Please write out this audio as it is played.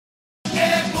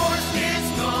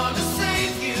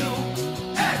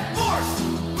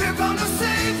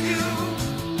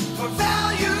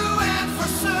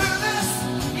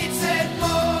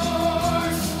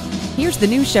the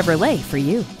new Chevrolet for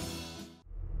you.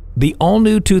 The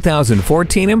all-new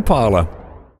 2014 Impala.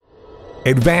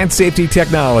 Advanced safety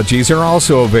technologies are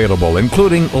also available,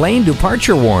 including lane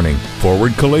departure warning,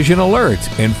 forward collision alert,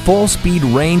 and full-speed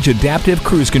range adaptive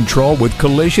cruise control with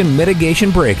collision mitigation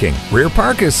braking, rear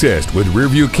park assist with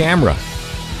rear-view camera.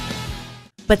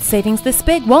 But savings this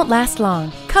big won't last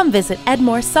long. Come visit Ed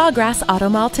Morse Sawgrass Auto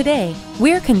Mall today.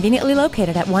 We're conveniently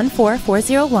located at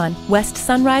 14401 West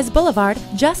Sunrise Boulevard,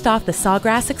 just off the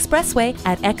Sawgrass Expressway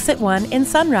at Exit 1 in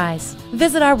Sunrise.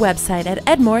 Visit our website at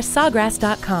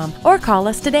edmorsesawgrass.com or call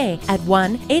us today at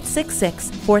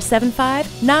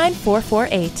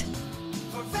 1-866-475-9448.